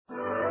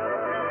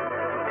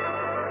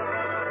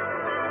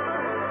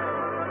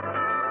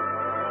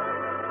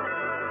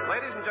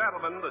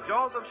gentlemen, the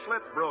Joseph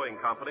Schlitz Brewing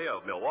Company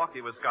of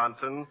Milwaukee,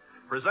 Wisconsin,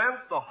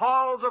 presents The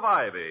Halls of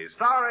Ivy,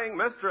 starring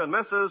Mr. and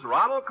Mrs.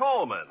 Ronald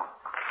Coleman.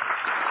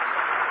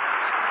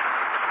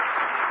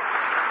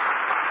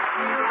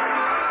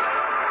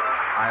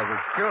 I was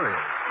curious.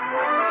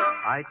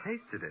 I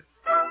tasted it.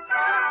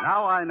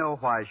 Now I know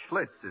why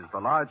Schlitz is the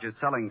largest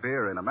selling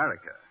beer in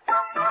America.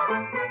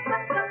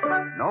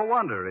 No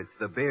wonder it's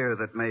the beer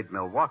that made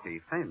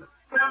Milwaukee famous.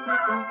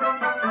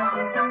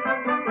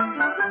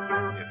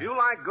 If you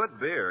like good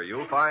beer,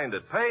 you'll find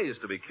it pays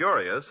to be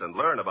curious and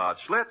learn about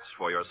Schlitz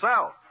for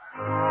yourself.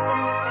 And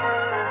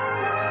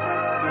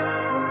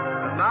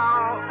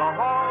now, The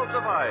Halls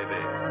of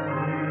Ivy.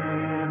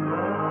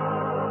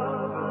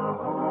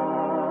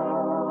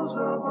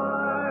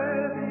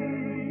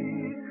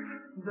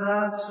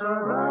 That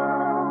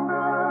surround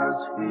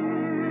us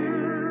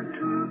here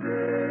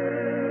today.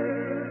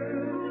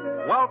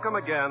 Welcome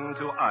again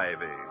to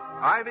Ivy.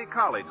 Ivy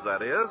College,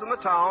 that is, in the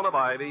town of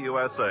Ivy,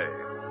 USA.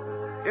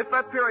 It's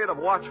that period of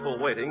watchful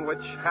waiting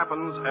which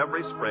happens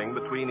every spring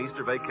between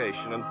Easter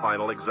vacation and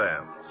final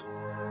exams.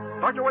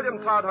 Dr. William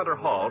Todd Hunter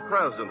Hall,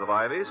 president of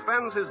Ivy,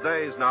 spends his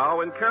days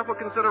now in careful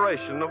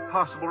consideration of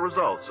possible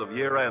results of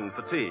year-end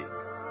fatigue.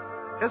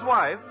 His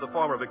wife, the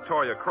former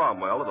Victoria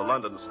Cromwell of the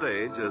London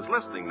stage, is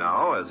listening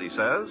now, as he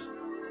says.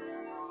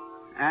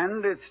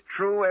 And it's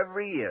true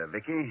every year,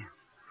 Vicky.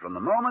 From the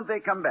moment they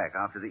come back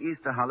after the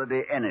Easter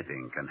holiday,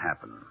 anything can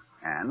happen.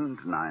 And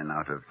 9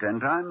 out of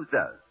 10 times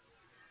does.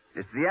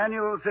 It's the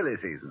annual silly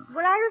season.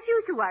 Well, I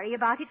refuse to worry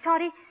about it,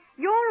 Toddy.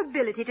 Your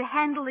ability to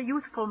handle the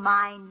youthful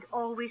mind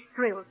always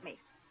thrills me.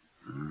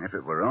 If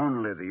it were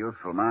only the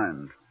youthful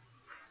mind.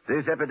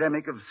 This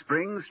epidemic of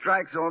spring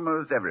strikes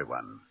almost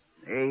everyone.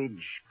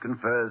 Age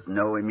confers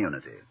no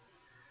immunity.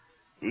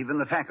 Even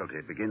the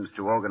faculty begins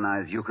to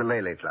organize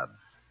ukulele clubs.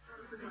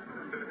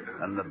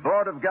 And the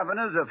Board of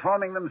Governors are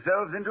forming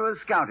themselves into a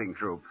scouting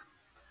troop,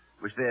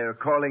 which they're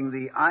calling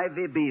the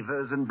Ivy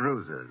Beavers and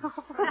Bruisers.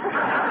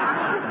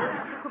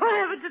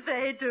 Whatever did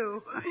they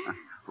do?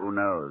 Who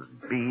knows?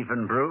 Beef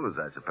and bruise,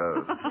 I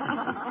suppose.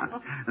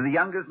 The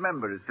youngest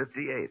member is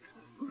 58.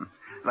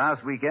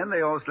 Last weekend,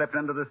 they all slept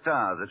under the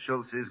stars at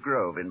Schultz's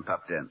Grove in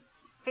Pup Tent.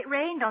 It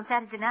rained on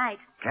Saturday night.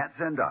 Cats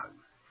and dogs.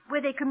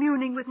 Were they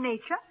communing with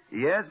nature?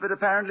 Yes, but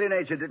apparently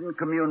nature didn't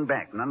commune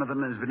back. None of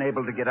them has been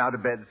able to get out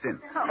of bed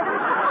since.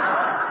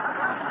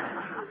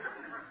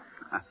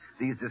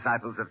 These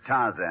disciples of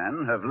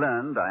Tarzan have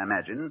learned, I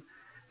imagine,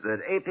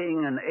 that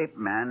aping an ape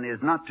man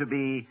is not to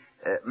be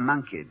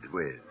monkeyed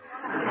with.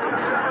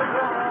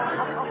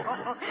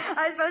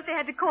 I suppose they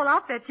had to call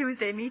off their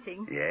Tuesday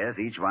meeting. Yes,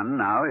 each one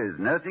now is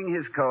nursing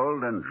his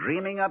cold and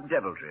dreaming up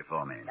deviltry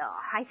for me. Oh,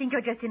 I think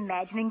you're just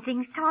imagining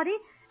things, Toddy.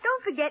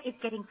 Don't forget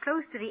it's getting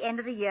close to the end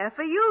of the year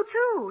for you,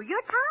 too.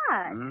 You're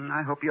tired.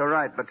 I hope you're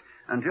right, but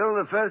until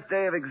the first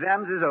day of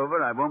exams is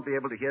over, I won't be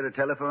able to hear a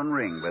telephone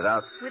ring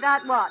without...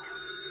 Without what?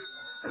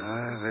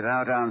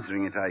 Without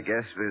answering it, I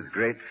guess, with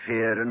great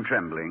fear and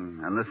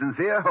trembling, and the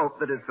sincere hope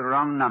that it's the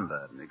wrong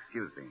number.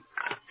 Excuse me.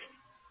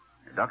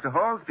 Dr.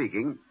 Hall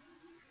speaking.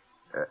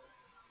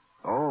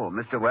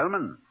 Mr.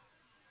 Wellman.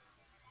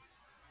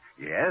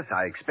 Yes,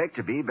 I expect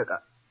to be, but...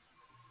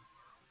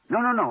 No,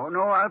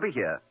 I'll be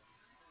here.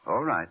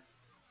 All right.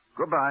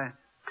 Goodbye.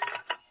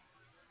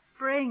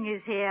 Spring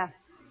is here.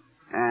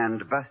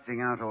 And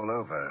busting out all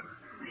over.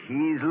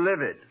 He's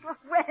livid.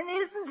 When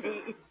isn't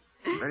he?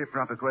 Very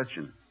proper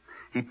question.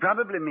 He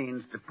probably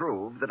means to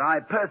prove that I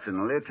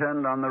personally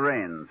turned on the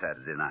rain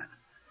Saturday night.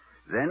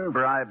 Then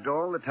bribed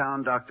all the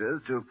town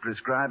doctors to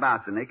prescribe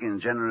arsenic in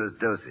generous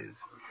doses.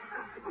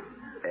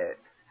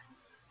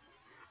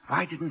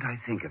 Why didn't I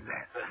think of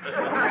that?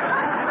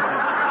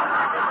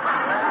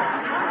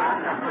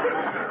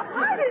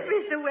 Why does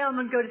Mr.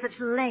 Wellman go to such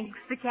lengths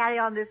to carry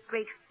on this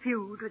great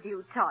feud with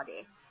you,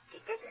 Toddy? He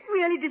doesn't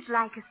really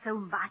dislike us so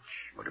much.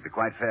 Well, to be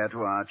quite fair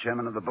to our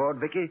chairman of the board,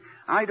 Vicky,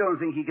 I don't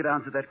think he could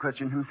answer that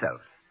question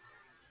himself.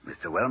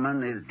 Mr.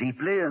 Wellman is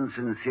deeply and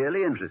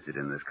sincerely interested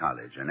in this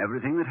college and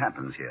everything that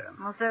happens here.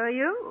 Well, so are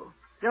you.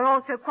 You're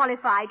also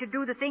qualified to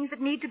do the things that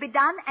need to be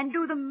done and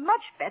do them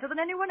much better than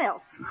anyone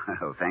else.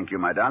 Well, thank you,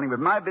 my darling. But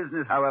my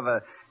business,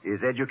 however,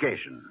 is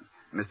education.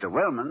 Mr.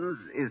 Wellman's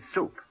is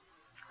soup.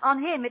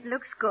 On him, it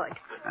looks good.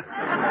 Now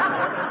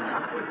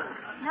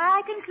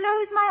I can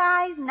close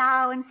my eyes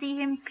now and see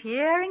him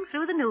peering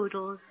through the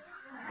noodles.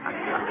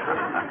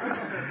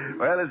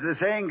 Well, as the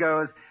saying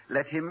goes,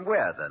 let him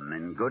wear them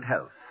in good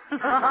health.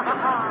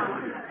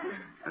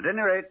 At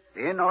any rate,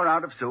 in or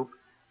out of soup,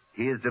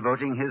 he is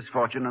devoting his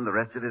fortune and the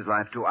rest of his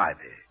life to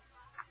Ivy.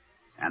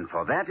 And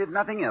for that, if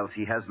nothing else,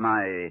 he has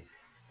my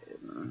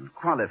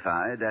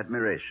qualified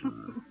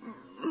admiration.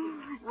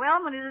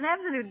 Wellman is an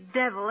absolute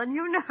devil, and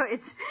you know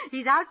it.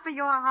 He's out for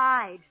your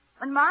hide.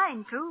 And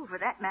mine, too, for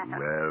that matter.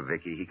 Well,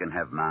 Vicky, he can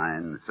have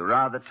mine. It's a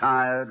rather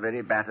tired,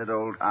 very battered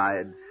old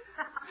hide.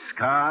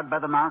 Scarred by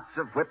the marks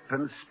of whip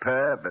and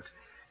spur,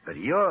 but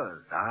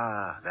yours,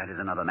 that is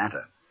another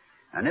matter.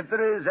 And if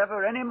there is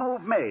ever any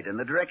move made in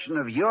the direction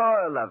of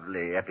your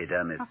lovely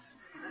epidermis,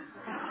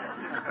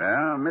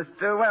 Well,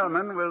 Mr.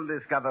 Wellman will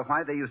discover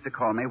why they used to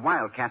call me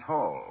Wildcat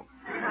Hall.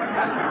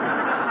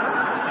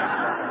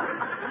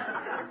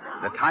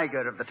 The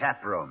tiger of the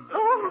tap room.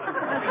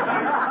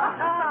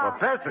 Well,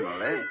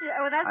 personally...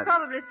 Yeah, well, that's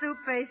probably Soup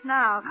Face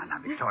now. Now,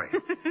 Victoria.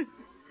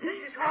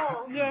 Mrs.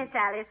 Hall. Yes,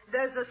 Alice.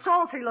 There's a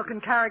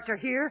salty-looking character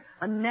here.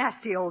 A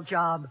nasty old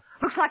job.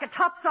 Looks like a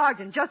top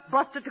sergeant just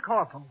busted to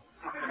corporal.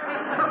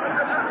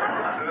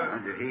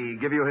 Did he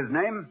give you his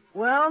name?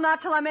 Well,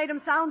 not till I made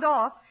him sound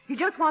off. He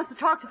just wants to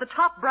talk to the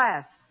top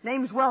brass.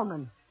 Name's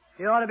Wellman.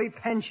 He ought to be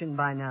pensioned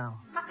by now.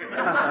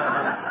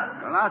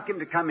 Well, ask him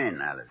to come in,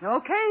 Alice.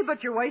 Okay,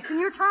 but you're wasting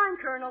your time,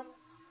 Colonel.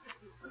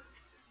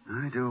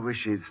 I do wish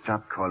he'd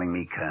stop calling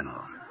me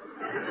Colonel.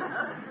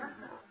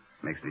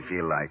 Makes me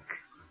feel like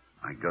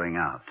going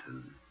out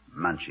and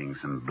munching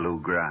some blue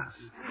grass.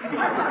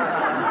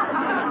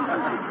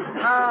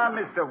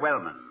 Mr.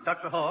 Wellman.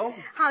 Dr. Hall?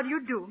 How do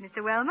you do,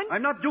 Mr. Wellman?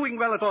 I'm not doing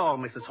well at all,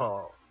 Mrs.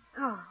 Hall.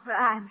 Oh, well,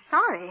 I'm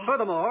sorry.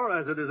 Furthermore,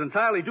 as it is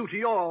entirely due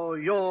to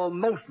your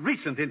most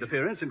recent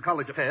interference in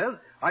college affairs,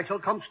 I shall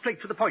come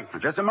straight to the point.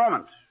 Just a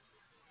moment.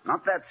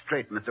 Not that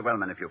straight, Mr.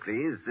 Wellman, if you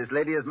please. This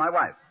lady is my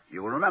wife.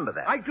 You will remember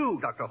that. I do,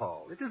 Dr.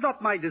 Hall. It is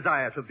not my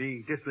desire to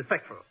be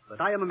disrespectful, but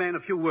I am a man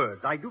of few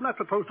words. I do not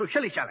propose to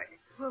shilly-shally.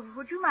 Well,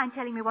 would you mind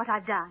telling me what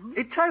I've done?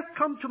 It has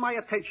come to my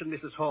attention,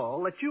 Mrs.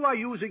 Hall, that you are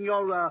using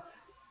your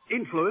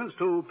influence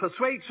to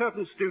persuade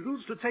certain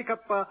students to take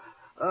up a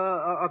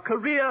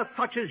career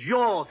such as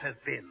yours has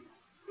been.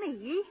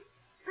 Me?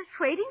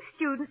 Persuading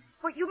students?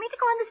 What, you mean to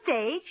go on the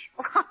stage?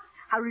 Oh,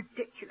 how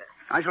ridiculous.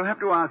 I shall have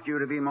to ask you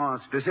to be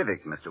more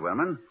specific, Mr.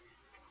 Wellman.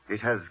 It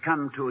has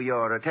come to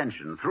your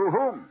attention. Through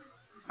whom?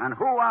 And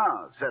who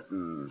are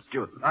certain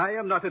students? I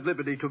am not at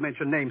liberty to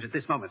mention names at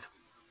this moment.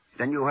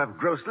 Then you have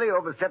grossly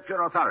overstepped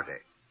your authority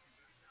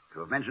to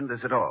have mentioned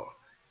this at all.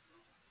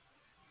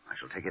 I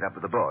shall take it up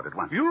with the board at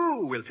once.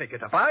 You will take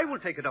it up. I will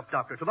take it up,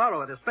 Doctor,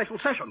 tomorrow at a special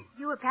session.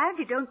 You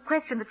apparently don't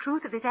question the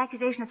truth of this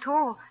accusation at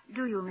all,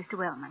 do you, Mr.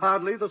 Wellman?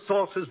 Hardly. The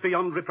source is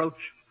beyond reproach.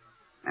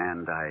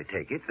 And I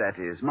take it that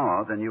is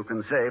more than you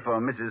can say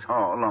for Mrs.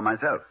 Hall or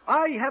myself.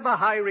 I have a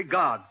high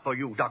regard for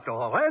you, Dr.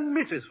 Hall, and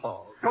Mrs.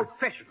 Hall,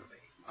 professionally.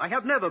 I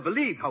have never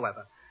believed,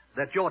 however,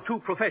 that your two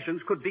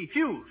professions could be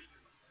fused.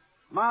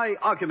 My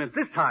argument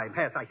this time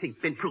has, I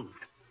think, been proved.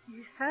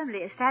 You firmly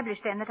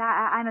established, then, that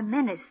I'm a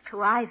menace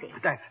to Ivy.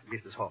 That,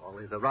 Mrs. Hall,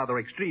 is a rather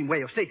extreme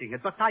way of stating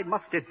it, but I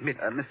must admit...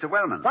 Mr.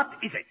 Wellman. What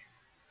is it?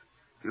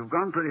 You've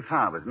gone pretty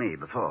far with me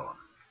before.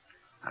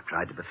 I've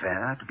tried to be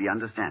fair, to be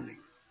understanding.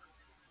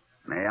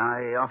 May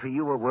I offer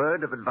you a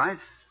word of advice?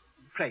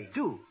 Pray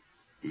do.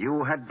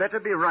 You had better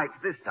be right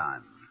this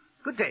time.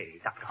 Good day,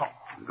 Dr. Hall.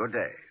 Good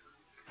day.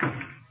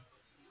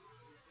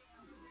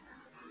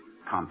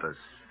 Pompous,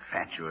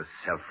 fatuous,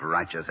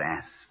 self-righteous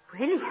ass.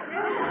 Really?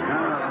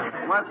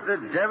 What the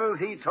devil's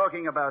he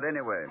talking about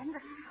anyway? I haven't the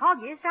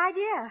foggiest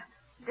idea.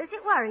 Does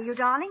it worry you,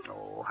 darling?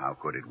 Oh, how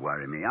could it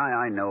worry me?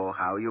 I know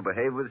how you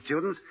behave with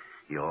students.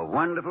 You're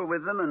wonderful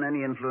with them, and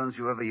any influence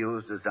you ever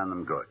used has done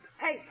them good.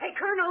 Hey,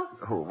 Colonel.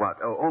 Oh, what?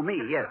 Oh,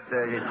 me, yes.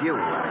 It's you.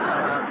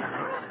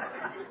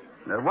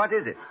 What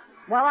is it?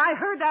 Well, I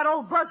heard that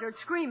old buzzard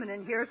screaming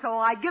in here, so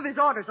I give his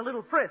orders a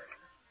little frisk.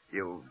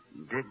 You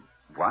did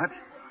what?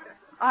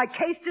 I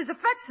cased his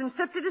effects and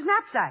sifted his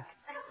knapsack.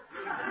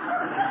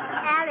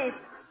 Alice.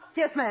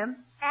 Yes, ma'am.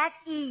 At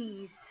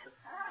ease.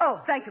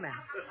 Oh, thank you, ma'am.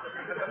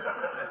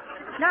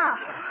 Now,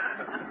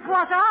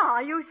 what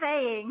are you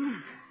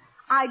saying?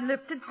 I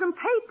lifted some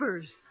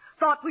papers.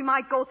 Thought we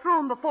might go through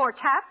them before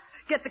taps,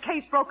 get the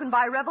case broken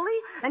by reveille,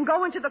 and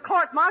go into the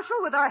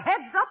court-martial with our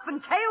heads up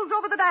and tails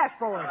over the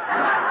dashboard.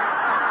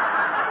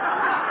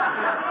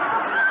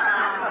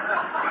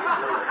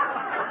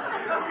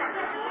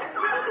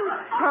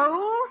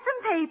 Stole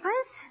some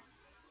papers?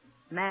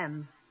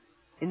 Ma'am,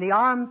 in the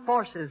armed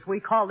forces, we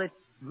call it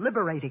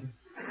liberating.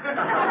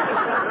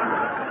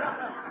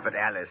 But,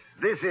 Alice,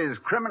 this is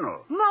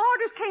criminal. My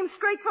orders came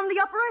straight from the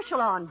upper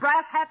echelon.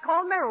 Brass hat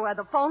called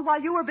Merriweather phoned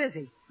while you were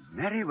busy.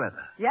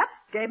 Merriweather? Yep,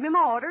 gave me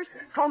my orders,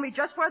 told me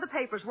just where the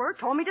papers were,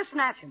 told me to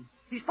snatch them.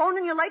 He's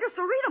phoning you later,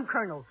 so read them,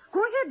 Colonel.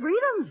 Go ahead,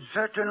 read them.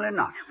 Certainly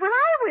not. Well,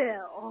 I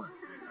will.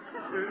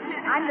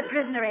 I'm the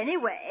prisoner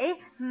anyway.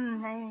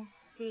 I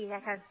see.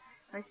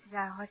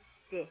 What's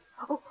this?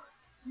 Oh,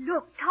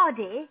 look,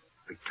 Toddy.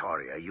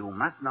 Victoria, you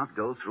must not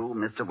go through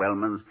Mr.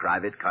 Wellman's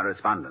private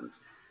correspondence.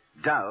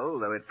 Dull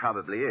though it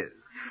probably is.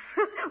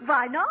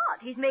 Why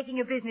not? He's making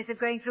a business of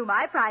going through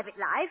my private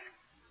life.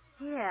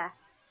 Here,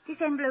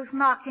 this envelope's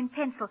marked in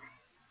pencil.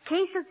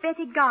 Case of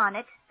Betty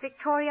Garnett,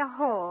 Victoria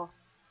Hall.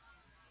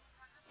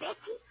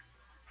 Betty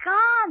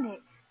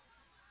Garnett?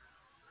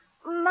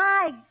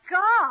 My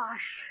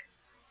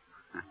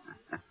gosh.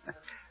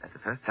 That's the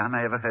first time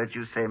I ever heard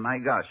you say, my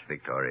gosh,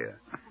 Victoria.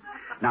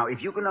 Now,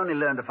 if you can only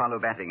learn to follow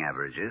batting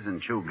averages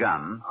and chew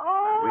gum...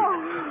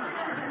 Oh.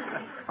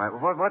 Why,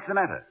 what's the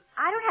matter?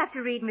 I don't have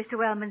to read Mr.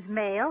 Wellman's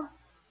mail.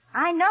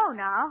 I know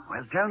now.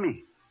 Well, tell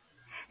me.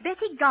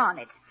 Betty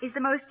Garnett is the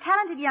most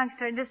talented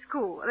youngster in the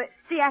school.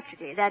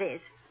 Theatrically, that is.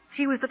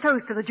 She was the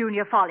toast of the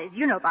Junior Follies.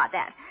 You know about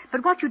that.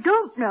 But what you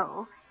don't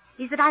know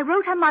is that I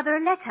wrote her mother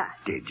a letter.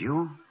 Did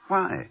you?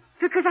 Why?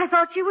 Because I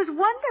thought she was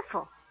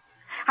wonderful.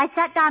 I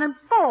sat down and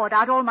poured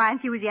out all my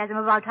enthusiasm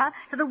about her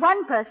to the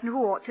one person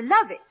who ought to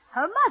love it,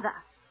 her mother.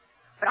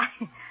 But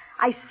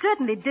I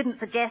certainly didn't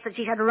suggest that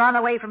she should run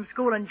away from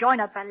school and join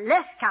a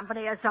burlesque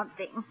company or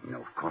something. No,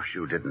 of course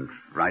you didn't.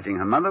 Writing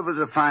her mother was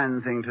a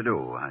fine thing to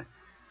do.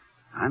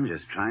 I'm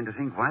just trying to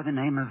think why the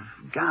name of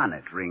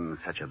Garnet rings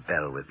such a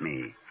bell with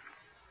me.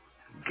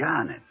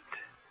 Garnet.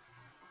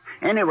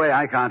 Anyway,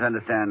 I can't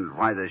understand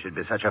why there should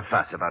be such a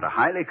fuss about a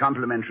highly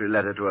complimentary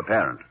letter to a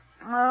parent.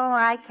 Oh,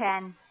 I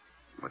can.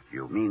 What,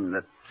 you mean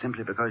that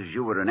simply because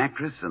you were an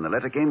actress and the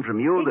letter came from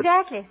you?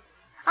 Exactly.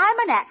 I'm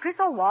an actress,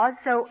 or was,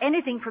 so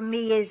anything from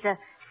me is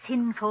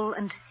sinful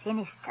and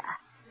sinister.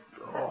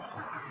 Oh,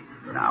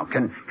 now,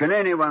 can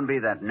anyone be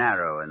that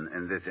narrow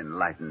in this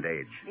enlightened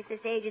age? If this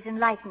age is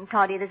enlightened,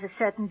 Toddy, there's a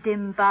certain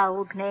dim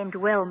bulb named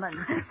Wellman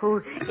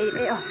who...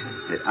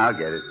 I'll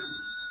get it.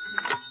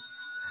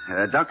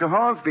 Dr.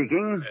 Hall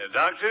speaking.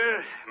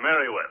 Doctor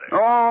Merriweather.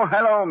 Oh,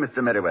 hello,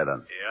 Mr.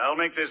 Merriweather. Yeah, I'll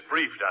make this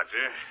brief, Doctor.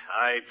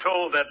 I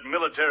told that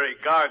military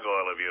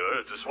gargoyle of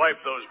yours to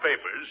swipe those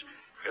papers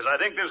because I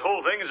think this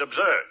whole thing is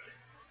absurd.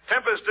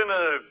 Tempest in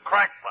a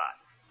crackpot.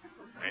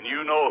 And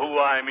you know who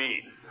I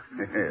mean.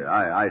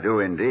 I do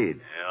indeed.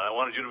 Yeah, I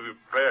wanted you to be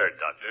prepared,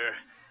 Doctor.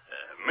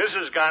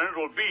 Mrs. Garnet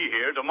will be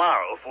here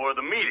tomorrow for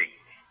the meeting.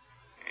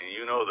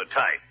 You know the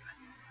type.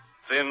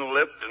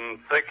 Thin-lipped and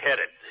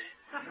thick-headed.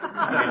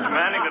 He's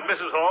demanding that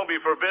Mrs. Hall be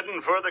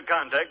forbidden further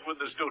contact with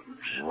the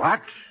students.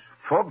 What?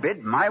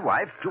 Forbid my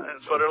wife to...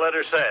 That's what her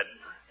letter said.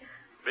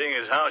 Being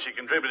as how she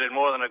contributed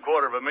more than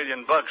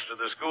 $250,000 to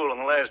the school in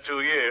the last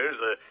 2 years,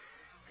 the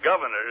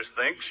governors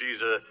think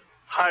she's a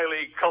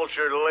highly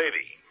cultured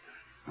lady.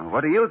 Well,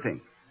 what do you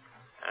think?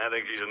 I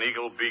think she's an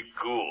eagle-beaked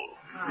ghoul.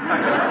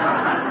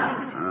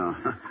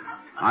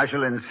 I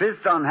shall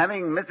insist on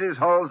having Mrs.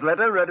 Hall's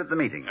letter read at the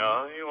meeting.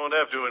 No, you won't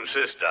have to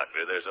insist,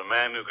 Doctor. There's a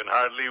man who can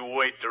hardly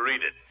wait to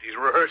read it. He's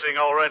rehearsing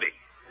already.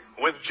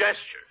 With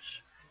gestures.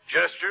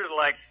 Gestures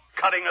like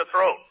cutting a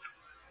throat.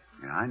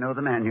 Yeah, I know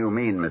the man you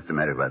mean, Mr.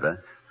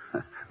 Merriweather.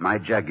 My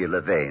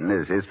jugular vein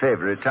is his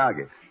favorite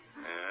target.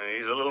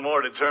 He's a little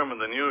more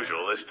determined than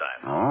usual this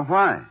time. Oh,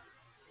 why?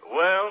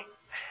 Well,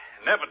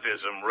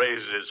 nepotism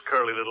raises its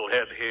curly little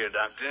head here,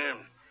 Doctor.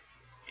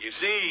 You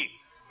see,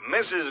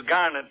 Mrs.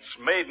 Garnet's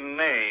maiden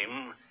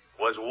name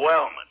was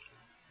Wellman.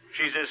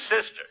 She's his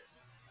sister.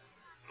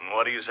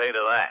 What do you say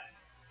to that?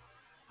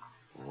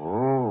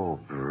 Oh,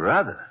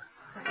 brother.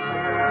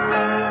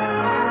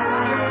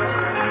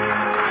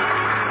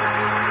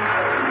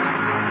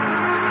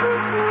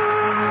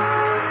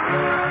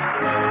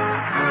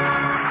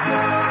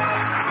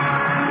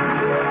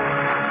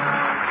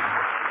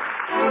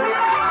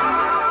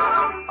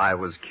 I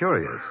was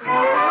curious.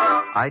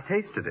 I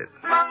tasted it.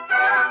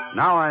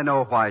 Now I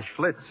know why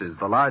Schlitz is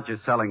the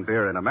largest selling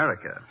beer in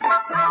America.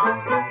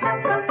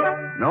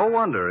 No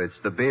wonder it's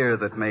the beer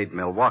that made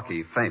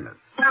Milwaukee famous.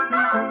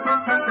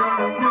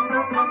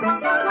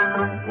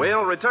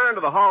 We'll return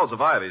to the Halls of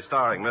Ivy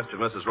starring Mr.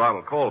 and Mrs.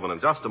 Ronald Colman in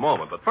just a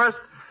moment. But first,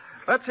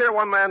 let's hear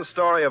one man's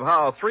story of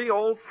how 3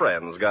 old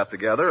friends got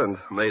together and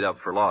made up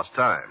for lost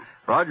time.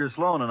 Roger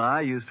Sloan and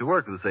I used to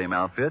work with the same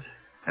outfit.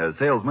 As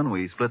salesmen,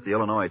 we split the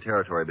Illinois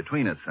territory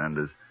between us, and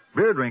as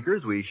beer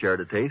drinkers, we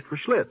shared a taste for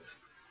Schlitz.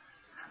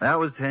 That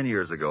was 10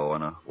 years ago,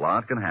 and a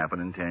lot can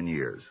happen in 10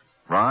 years.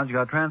 Raj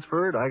got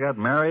transferred, I got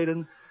married,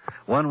 and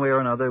one way or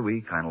another,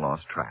 we kind of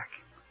lost track.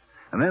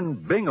 And then,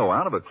 bingo,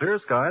 out of a clear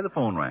sky, the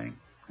phone rang.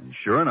 And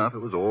sure enough, it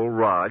was old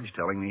Raj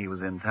telling me he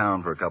was in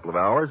town for a couple of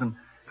hours, and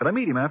could I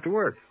meet him after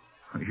work?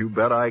 You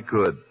bet I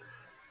could.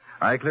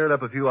 I cleared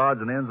up a few odds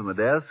and ends on the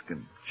desk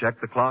and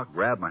checked the clock,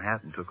 grabbed my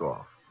hat, and took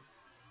off.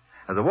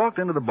 As I walked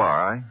into the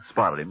bar, I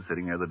spotted him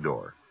sitting near the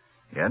door.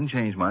 He hadn't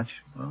changed much.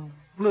 Well,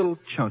 a little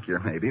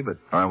chunkier maybe, but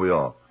aren't we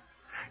all?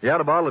 He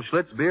had a bottle of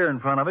Schlitz beer in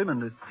front of him,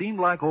 and it seemed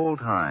like old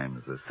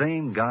times. The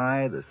same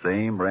guy, the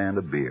same brand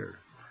of beer.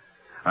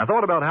 I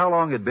thought about how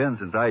long it'd been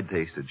since I'd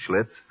tasted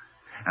Schlitz,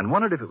 and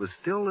wondered if it was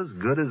still as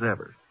good as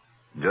ever.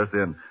 Just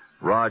then,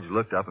 Raj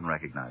looked up and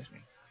recognized me.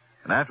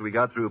 And after we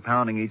got through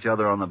pounding each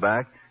other on the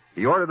back,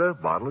 he ordered a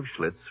bottle of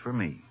Schlitz for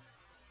me.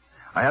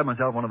 I had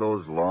myself one of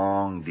those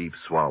long, deep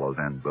swallows,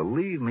 and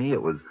believe me,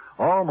 it was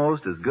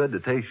almost as good to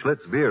taste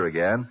Schlitz beer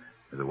again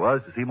as it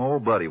was to see my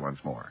old buddy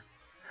once more.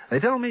 They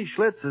tell me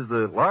Schlitz is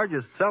the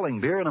largest selling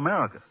beer in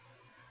America.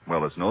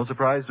 Well, it's no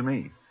surprise to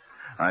me.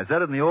 I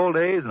said it in the old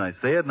days, and I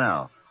say it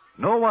now.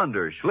 No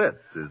wonder Schlitz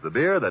is the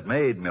beer that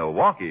made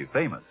Milwaukee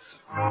famous.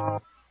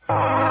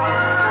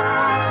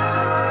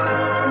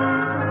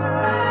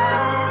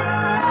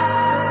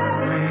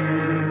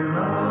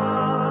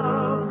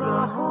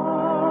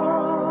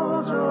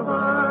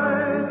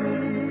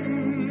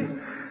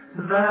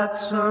 That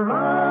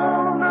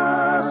surround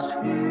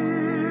us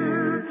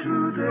here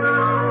today.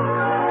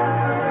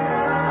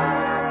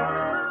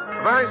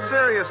 A very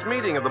serious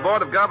meeting of the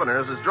Board of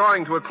Governors is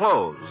drawing to a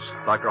close.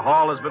 Dr.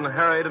 Hall has been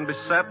harried and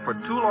beset for 2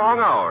 long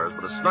hours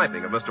by the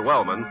sniping of Mr.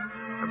 Wellman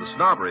and the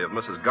snobbery of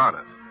Mrs.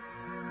 Garnet.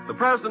 The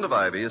president of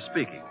Ivy is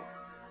speaking.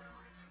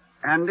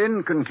 And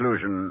in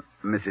conclusion,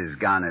 Mrs.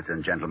 Garnett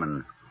and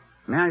gentlemen,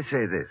 may I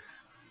say this?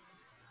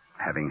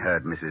 Having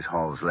heard Mrs.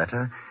 Hall's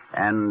letter,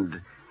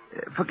 and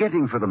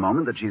forgetting for the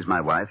moment that she's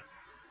my wife,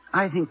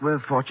 I think we're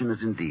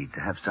fortunate indeed to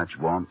have such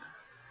warmth,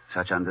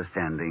 such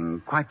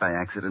understanding, quite by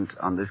accident,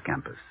 on this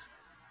campus.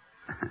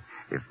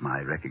 If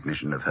my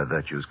recognition of her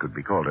virtues could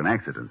be called an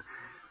accident.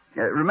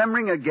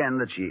 Remembering again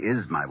that she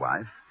is my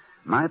wife,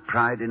 my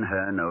pride in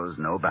her knows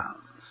no bounds.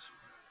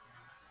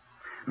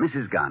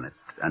 Mrs. Garnett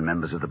and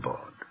members of the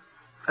board,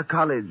 a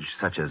college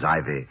such as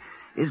Ivy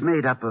is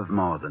made up of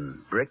more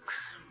than bricks,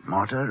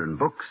 mortar, and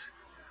books.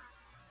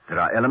 There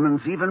are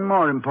elements even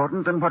more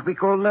important than what we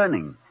call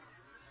learning.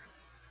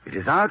 It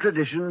is our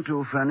tradition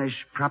to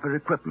furnish proper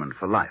equipment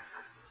for life.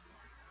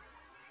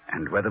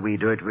 And whether we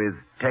do it with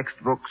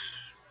textbooks,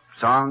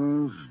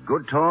 songs,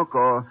 good talk,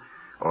 or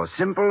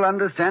simple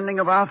understanding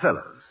of our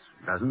fellows,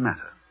 doesn't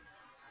matter.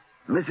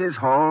 Mrs.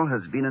 Hall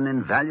has been an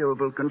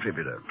invaluable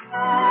contributor.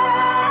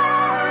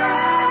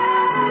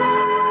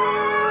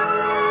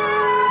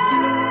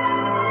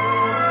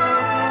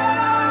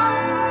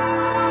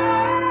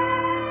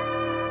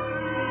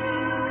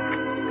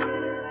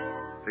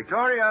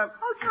 Victoria!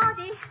 Oh,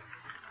 Toddy.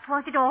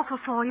 Was it awful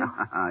for you?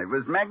 It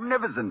was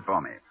magnificent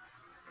for me.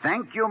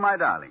 Thank you, my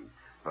darling,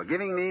 for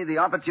giving me the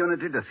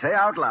opportunity to say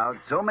out loud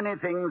so many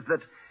things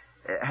that,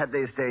 had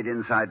they stayed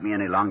inside me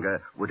any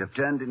longer, would have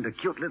turned into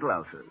cute little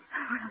ulcers.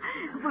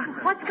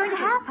 What's going to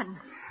happen?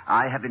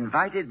 I have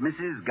invited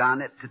Mrs.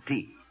 Garnett to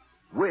tea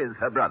with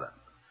her brother.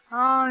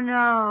 Oh,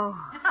 no.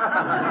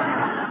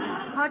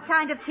 What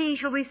kind of tea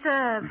shall we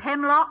serve?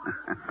 Hemlock?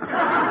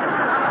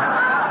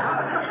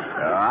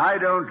 I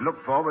don't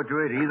look forward to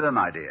it either,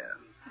 my dear.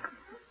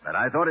 But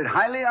I thought it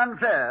highly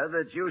unfair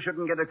that you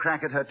shouldn't get a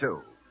crack at her,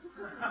 too.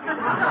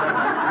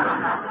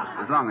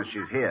 As long as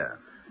she's here.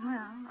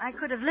 Well, I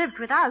could have lived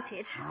without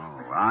it.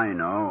 Oh, I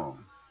know.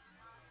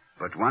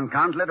 But one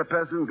can't let a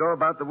person go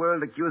about the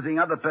world accusing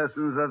other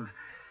persons of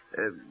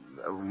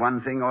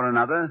one thing or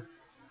another.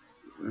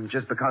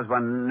 Just because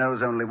one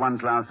knows only one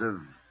class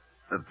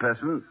of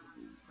person.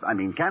 I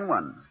mean, can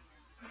one?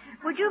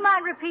 Would you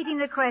mind repeating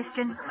the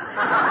question?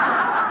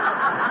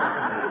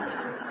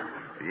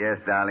 Yes,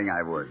 darling,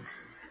 I would.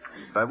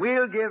 But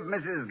we'll give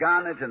Mrs.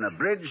 Garnett an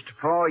abridged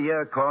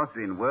 4-year course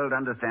in world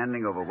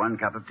understanding over 1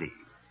 cup of tea.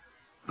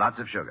 Lots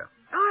of sugar.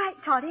 All right,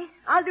 Toddy.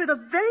 I'll do the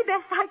very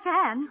best I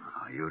can.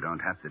 Oh, you don't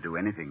have to do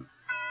anything.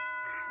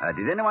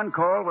 Did anyone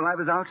call while I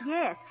was out?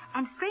 Yes,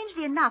 and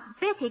strangely enough,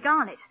 Betty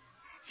Garnett.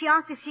 She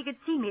asked if she could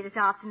see me this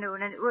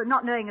afternoon, and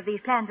not knowing of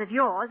these plans of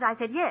yours, I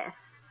said yes.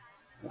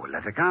 Well,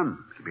 let her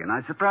come. It'll be a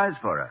nice surprise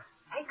for her.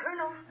 Hey,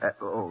 Colonel.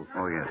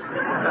 Oh, yes.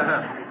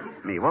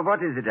 Me. Well,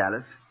 what is it,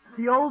 Alice?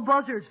 The old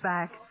buzzard's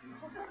back.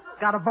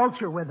 Got a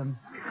vulture with him.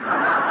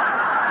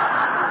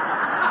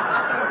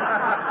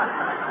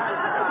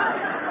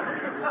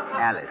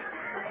 Alice,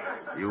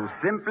 you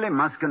simply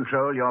must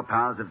control your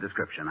powers of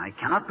description. I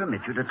cannot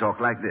permit you to talk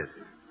like this.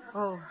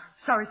 Oh,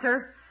 sorry,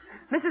 sir.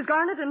 Mrs.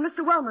 Garnett and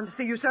Mr. Wellman to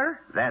see you, sir.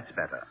 That's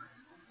better.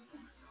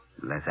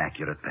 Less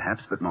accurate,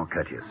 perhaps, but more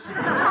courteous.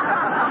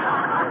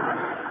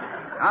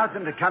 Ask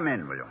them to come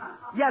in, will you?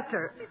 Yes,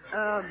 sir.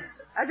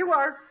 As you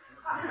were.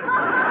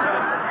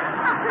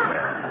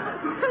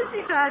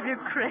 She drives you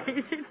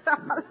crazy,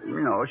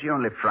 darling. No, she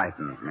only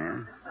frightens me.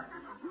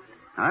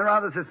 I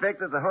rather suspect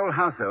that the whole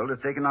household has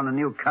taken on a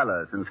new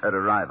color since her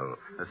arrival.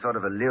 A sort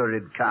of a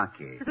lurid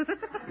khaki.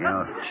 You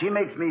know, she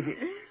makes me feel...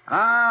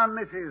 Ah,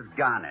 Mrs.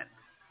 Garnett.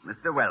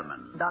 Mr.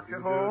 Wellman. Dr.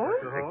 Hall?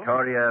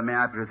 Victoria, may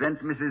I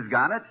present Mrs.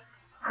 Garnett?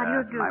 How do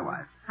you do? My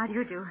wife. How do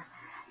you do?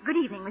 Good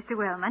evening, Mr.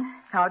 Wellman.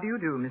 How do you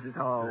do, Mrs.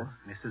 Hall?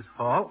 Mrs.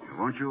 Hall?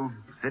 Won't you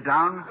sit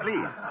down,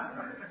 please?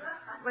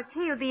 Well,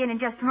 tea will be in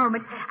just a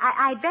moment.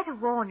 I'd better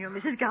warn you,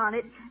 Mrs.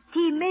 Garnett.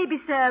 Tea may be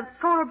served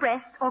 4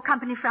 abreast or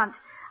company front.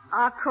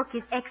 Our cook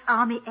is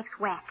ex-Army,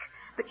 ex-WAC.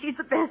 But she's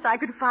the best I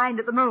could find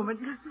at the moment.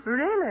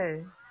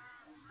 Really?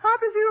 I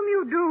presume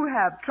you do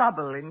have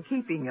trouble in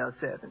keeping your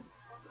servants.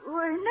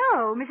 Well,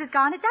 no, Mrs.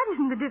 Garnett, that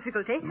isn't the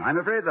difficulty. I'm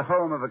afraid the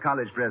home of a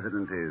college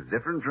president is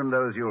different from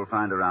those you'll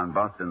find around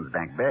Boston's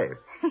Back Bay.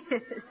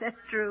 Yes,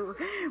 that's true.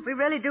 We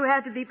really do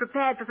have to be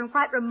prepared for some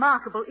quite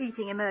remarkable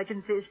eating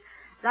emergencies.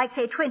 Like,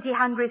 say, 20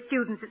 hungry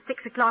students at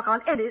 6 o'clock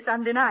on any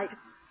Sunday night.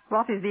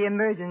 What is the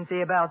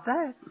emergency about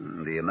that?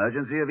 The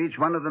emergency of each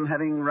one of them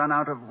having run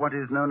out of what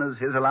is known as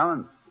his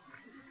allowance.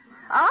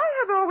 I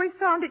have always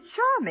found it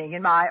charming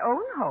in my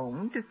own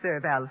home to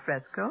serve al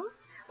fresco.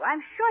 Well,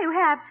 I'm sure you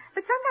have,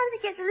 but sometimes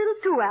it gets a little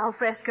too al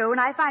fresco,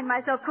 and I find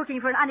myself cooking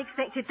for an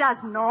unexpected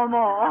dozen or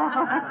more.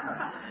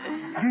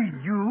 Do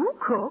you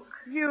cook?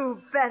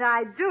 You bet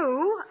I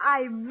do.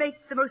 I make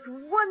the most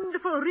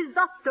wonderful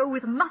risotto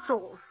with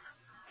mussels.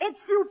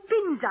 Ezio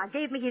Pinza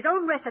gave me his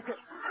own recipe.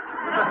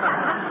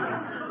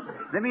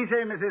 Let me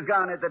say, Mrs.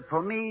 Garnett, that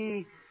for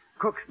me,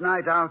 cook's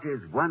night out is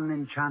one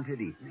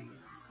enchanted evening.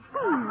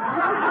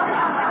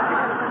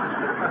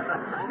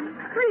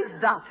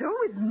 Risotto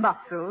with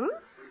mussels?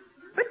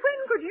 But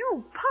when could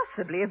you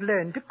possibly have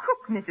learned to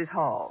cook, Mrs.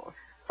 Hall?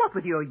 What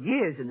with your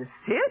years in the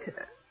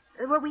theater?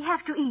 Well, we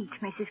have to eat,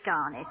 Mrs.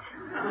 Garnett.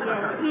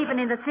 Yes, even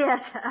in the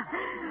theater.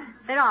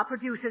 There are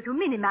producers who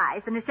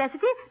minimize the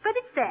necessity, but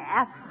it's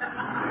there.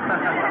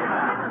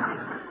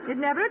 It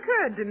never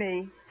occurred to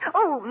me.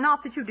 Oh,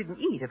 not that you didn't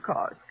eat, of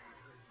course.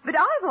 But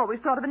I've always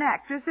thought of an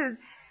actress as,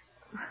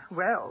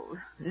 well,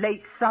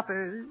 late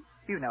suppers,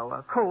 you know,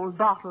 a cold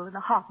bottle and a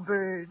hot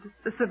bird,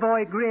 the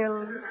Savoy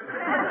grill,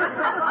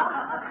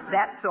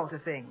 that sort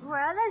of thing.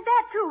 Well, there's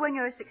that, too, when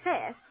you're a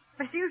success.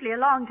 But it's usually a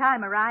long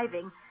time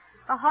arriving.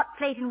 A hot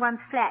plate in one's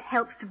flat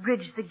helps to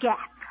bridge the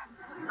gap.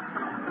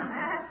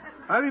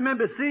 I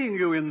remember seeing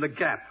you in The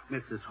Gap,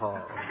 Mrs.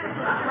 Hall.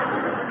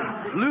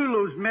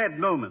 Lulu's Mad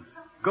Moments,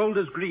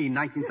 Golders Green,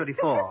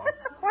 1934.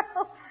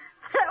 Well,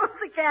 that was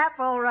The Gap,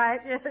 all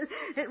right.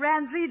 It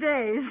ran 3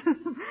 days.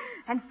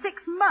 And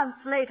 6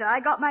 months later, I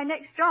got my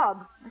next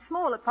job. A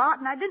smaller part,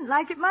 and I didn't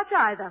like it much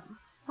either.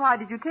 Why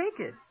did you take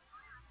it?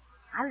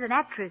 I was an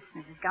actress,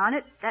 Mrs.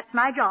 Garnett. That's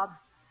my job.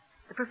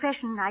 The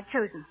profession I'd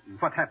chosen.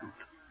 What happened?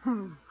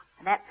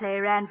 That play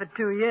ran for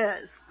 2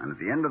 years. And at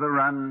the end of the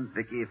run,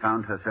 Vicky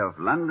found herself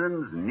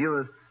London's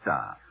newest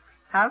star.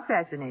 How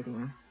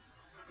fascinating.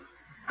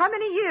 How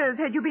many years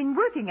had you been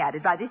working at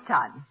it by this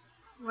time?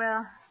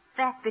 Well,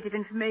 that bit of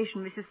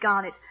information, Mrs.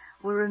 Garnett,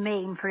 will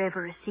remain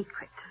forever a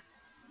secret.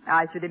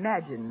 I should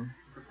imagine.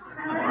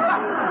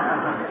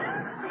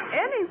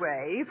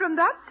 Anyway, from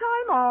that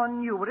time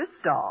on, you were a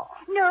star.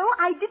 No,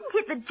 I didn't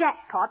hit the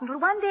jackpot until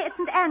one day at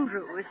St.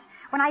 Andrews,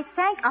 when I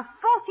sank a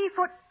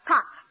 40-foot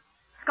putt.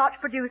 Scotch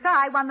producer,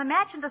 I won the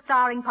match and the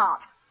starring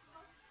part.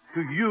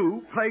 Do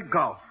you play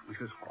golf,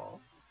 Mrs. Hall?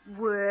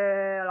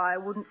 Well, I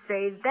wouldn't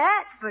say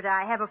that, but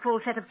I have a full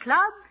set of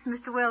clubs,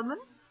 Mr. Wellman.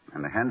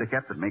 And a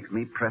handicap that makes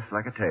me press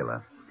like a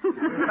tailor.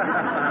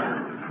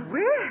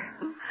 Well,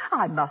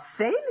 I must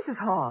say, Mrs.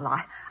 Hall,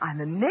 I'm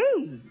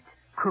amazed.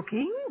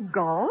 Cooking,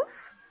 golf?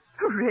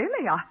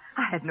 Really, I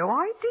had no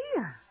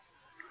idea.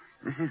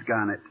 Mrs.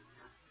 Garnett,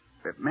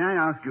 may I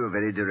ask you a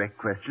very direct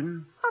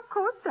question? Of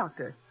course,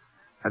 Doctor.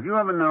 Have you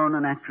ever known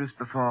an actress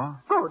before?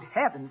 Good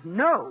heavens,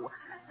 no.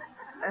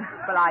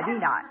 Well, I do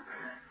not.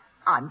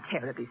 I'm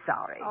terribly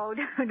sorry. Oh,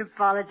 don't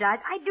apologize.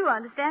 I do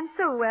understand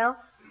so well.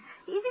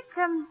 Is it,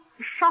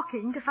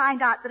 shocking to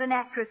find out that an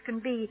actress can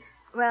be,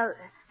 well,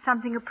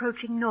 something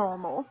approaching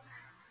normal?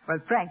 Well,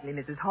 frankly,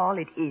 Mrs. Hall,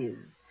 it is.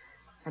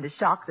 And a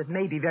shock that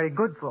may be very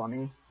good for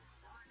me.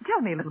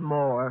 Tell me a little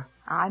more.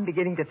 I'm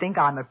beginning to think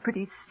I'm a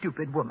pretty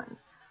stupid woman.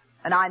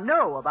 And I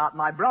know about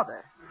my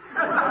brother.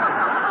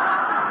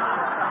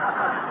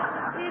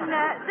 In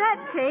that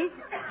case,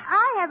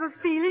 I have a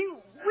feeling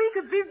we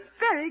could be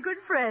very good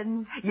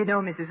friends. You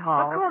know, Mrs.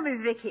 Hall... Well, call me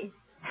Vicky.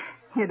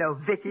 You know,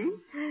 Vicky?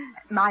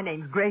 My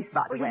name's Grace,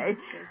 by the way.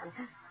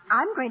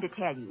 I'm going to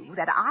tell you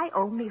that I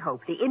only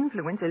hope the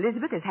influence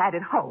Elizabeth has had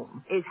at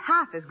home is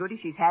half as good as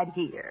she's had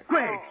here.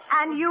 Grace!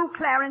 And you,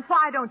 Clarence,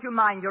 why don't you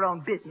mind your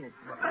own business?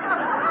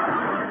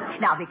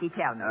 Now, Vicky,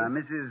 tell me.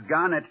 Mrs.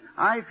 Garnett,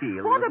 I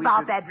feel... What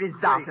about that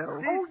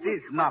risotto? This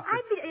is not...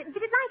 I'd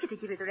like to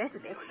give you the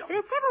recipe. There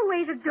are several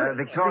ways of doing it.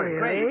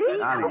 Victoria. Really?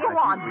 Darling, Go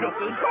on,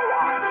 Vicky. Go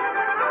on.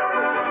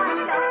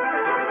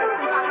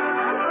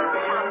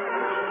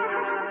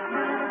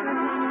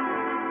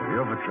 Have you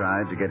ever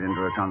tried to get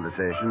into a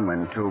conversation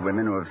when two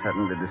women who have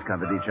suddenly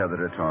discovered each other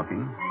are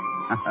talking?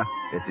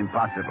 It's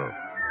impossible.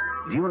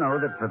 Do you know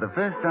that for the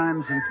first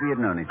time since we had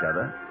known each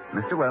other,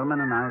 Mr.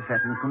 Wellman and I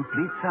sat in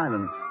complete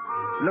silence,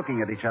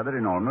 looking at each other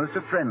in almost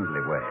a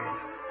friendly way.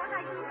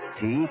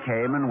 Tea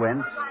came and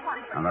went,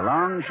 and the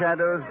long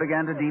shadows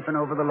began to deepen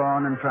over the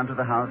lawn in front of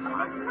the house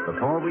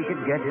before we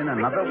could get in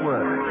another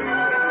word.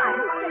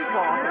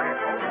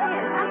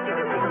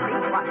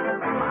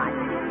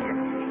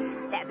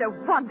 That's a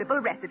wonderful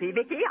recipe,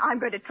 Vicky. I'm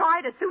going to try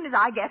it as soon as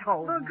I get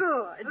home. Oh,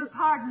 good.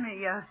 Pardon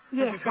me, Yes,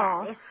 Mrs.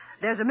 Hall. Alice.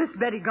 There's a Miss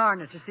Betty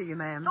Garnett to see you,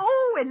 ma'am.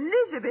 Oh,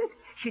 Elizabeth.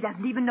 She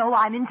doesn't even know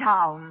I'm in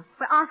town.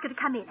 Well, ask her to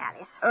come in,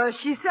 Alice.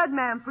 She said,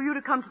 ma'am, for you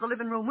to come to the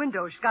living room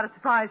window. She's got a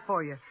surprise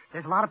for you.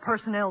 There's a lot of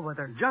personnel with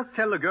her. Just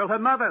tell the girl her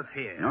mother's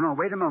here. No,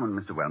 wait a moment,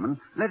 Mr. Wellman.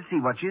 Let's see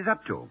what she's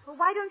up to. Well,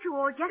 why don't you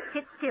all just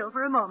sit still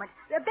for a moment?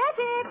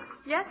 Betty!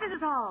 Yes,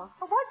 Mrs. Hall?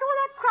 What's all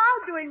that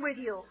crowd doing with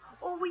you?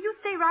 Oh, will you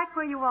stay right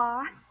where you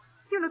are?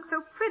 You look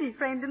so pretty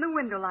framed in the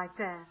window like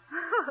that.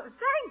 Oh,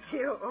 thank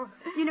you.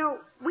 You know,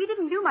 we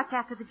didn't do much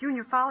after the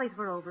Junior Follies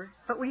were over,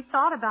 but we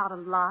thought about it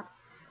a lot.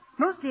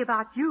 Mostly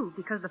about you,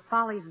 because the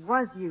Follies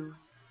was you.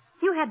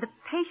 You had the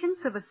patience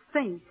of a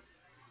saint.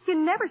 You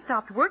never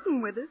stopped working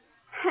with us,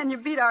 and you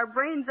beat our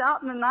brains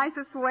out in the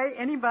nicest way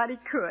anybody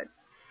could.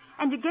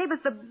 And you gave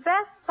us the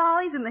best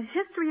Follies in the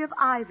history of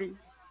Ivy.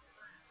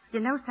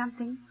 You know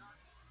something?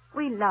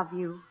 We love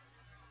you.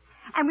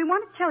 And we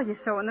want to tell you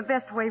so in the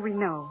best way we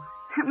know.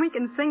 We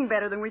can sing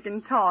better than we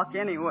can talk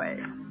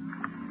anyway.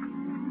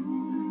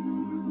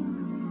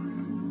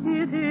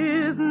 It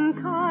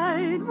isn't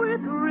tied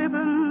with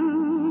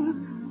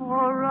ribbons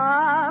or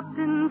wrapped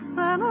in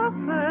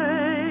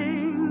cellophane.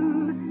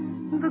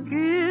 The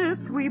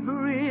gift we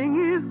bring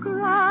is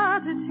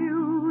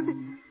gratitude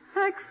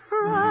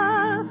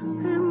expressed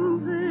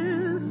in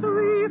this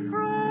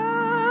refrain.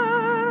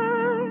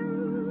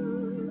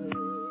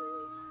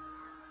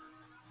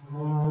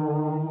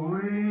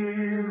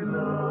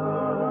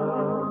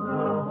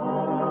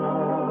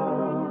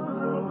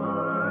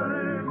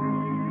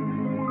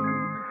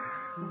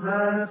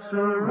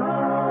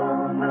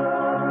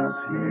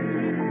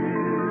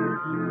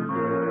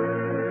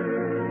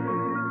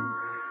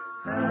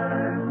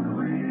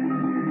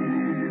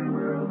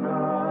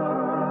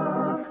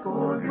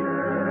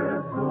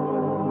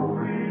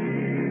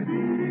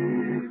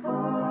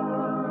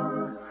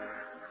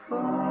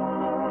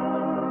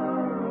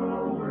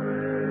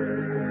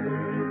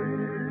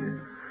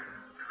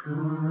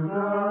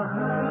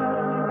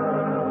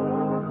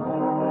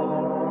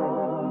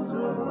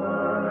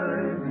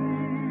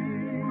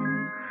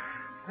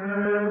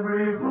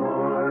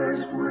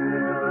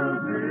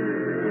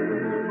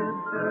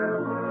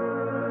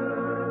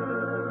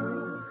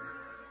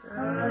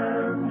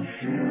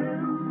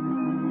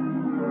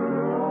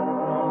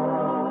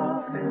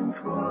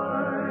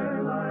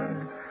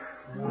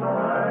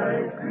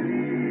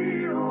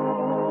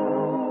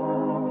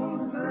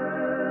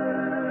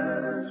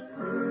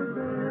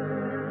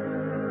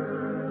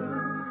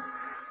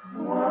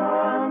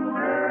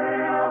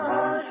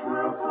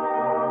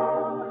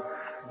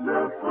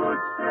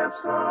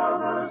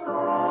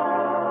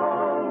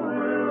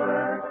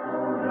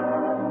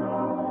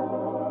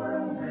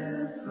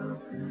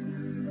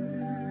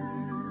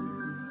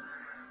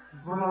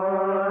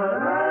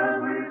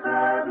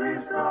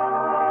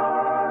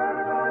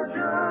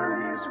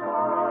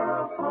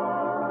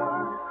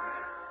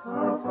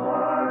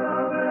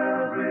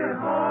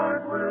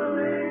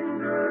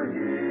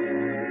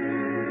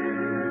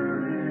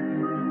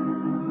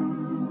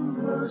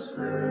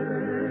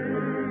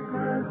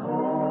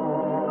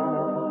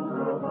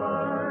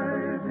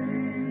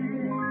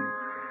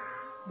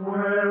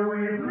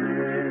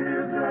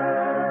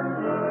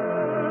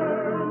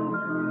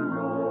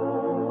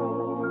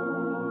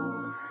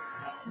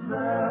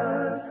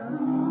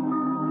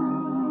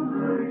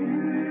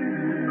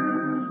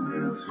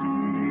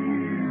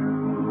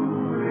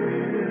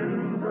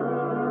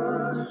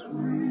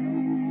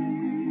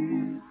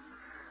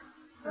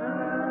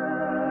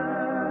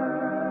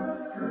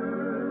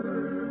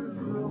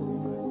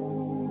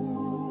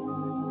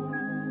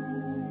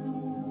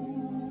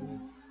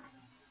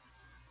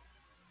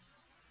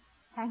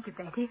 Thank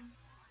you, Betty.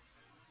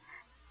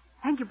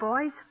 Thank you,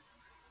 boys.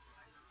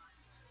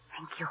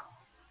 Thank you.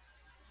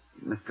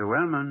 Mr.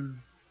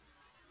 Wellman,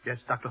 Yes,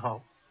 Dr.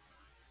 Hall.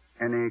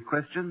 any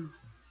questions?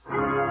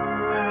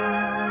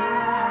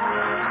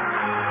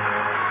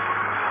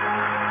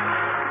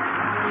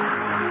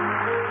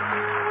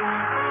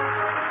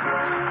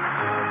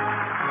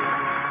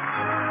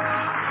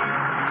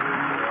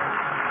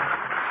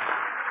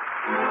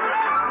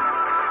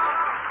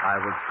 I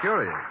was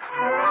curious.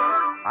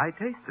 I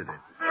tasted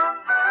it.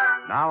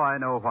 Now I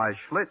know why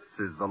Schlitz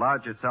is the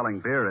largest selling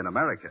beer in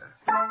America.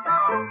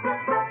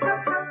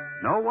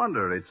 No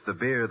wonder it's the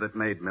beer that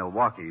made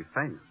Milwaukee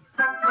famous.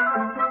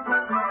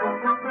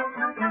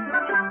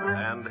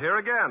 And here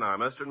again are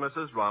Mr. and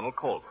Mrs. Ronald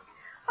Colman.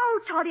 Oh,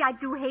 Toddy, I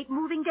do hate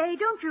moving day,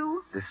 don't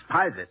you?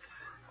 Despise it.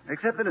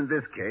 Except that in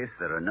this case,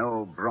 there are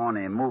no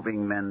brawny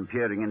moving men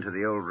peering into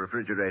the old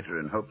refrigerator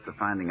in hopes of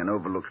finding an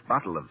overlooked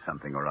bottle of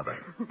something or other.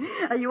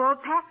 Are you all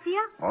packed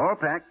here? All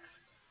packed.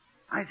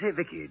 I say,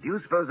 Vicky, do you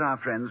suppose our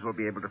friends will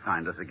be able to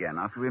find us again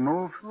after we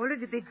move? Well,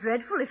 it'd be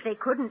dreadful if they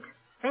couldn't.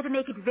 Better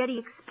make it very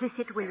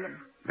explicit, William.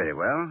 Very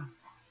well.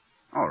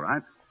 All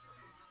right.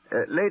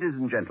 Ladies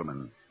and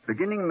gentlemen,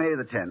 beginning May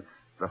the 10th,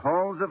 the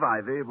Halls of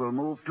Ivy will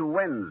move to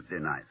Wednesday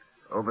nights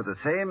over the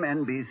same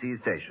NBC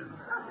station.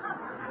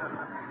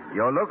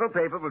 Your local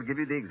paper will give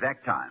you the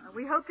exact time.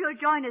 We hope you'll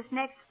join us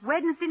next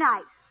Wednesday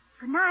night.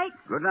 Good night.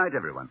 Good night,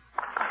 everyone.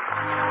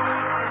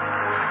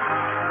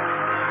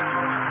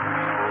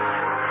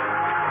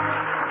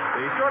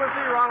 Be sure to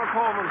see Ronald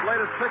Colman's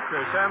latest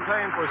picture,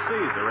 Champagne for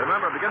Caesar.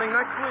 Remember, beginning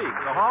next week,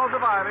 The Halls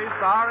of Ivy,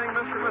 starring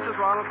Mr. and Mrs.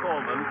 Ronald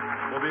Colman,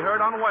 will be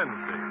heard on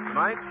Wednesday.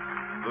 Tonight,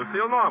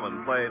 Lucille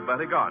Norman played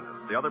Betty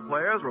Garnett. The other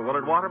players were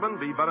Willard Waterman,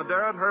 Bea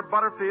Benaderet, Herb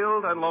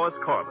Butterfield, and Lois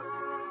Corbett.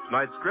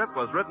 Tonight's script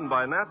was written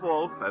by Nat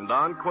Wolfe and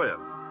Don Quinn.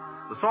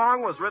 The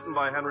song was written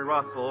by Henry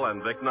Russell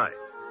and Vic Knight.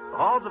 The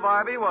Halls of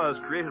Ivy was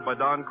created by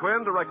Don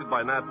Quinn, directed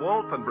by Nat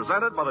Wolfe, and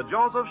presented by the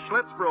Joseph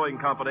Schlitz Brewing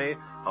Company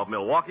of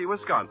Milwaukee,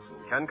 Wisconsin.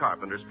 Ken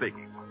Carpenter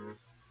speaking.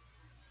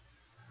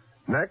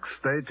 Next,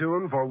 stay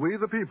tuned for We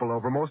the People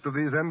over most of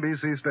these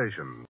NBC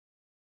stations.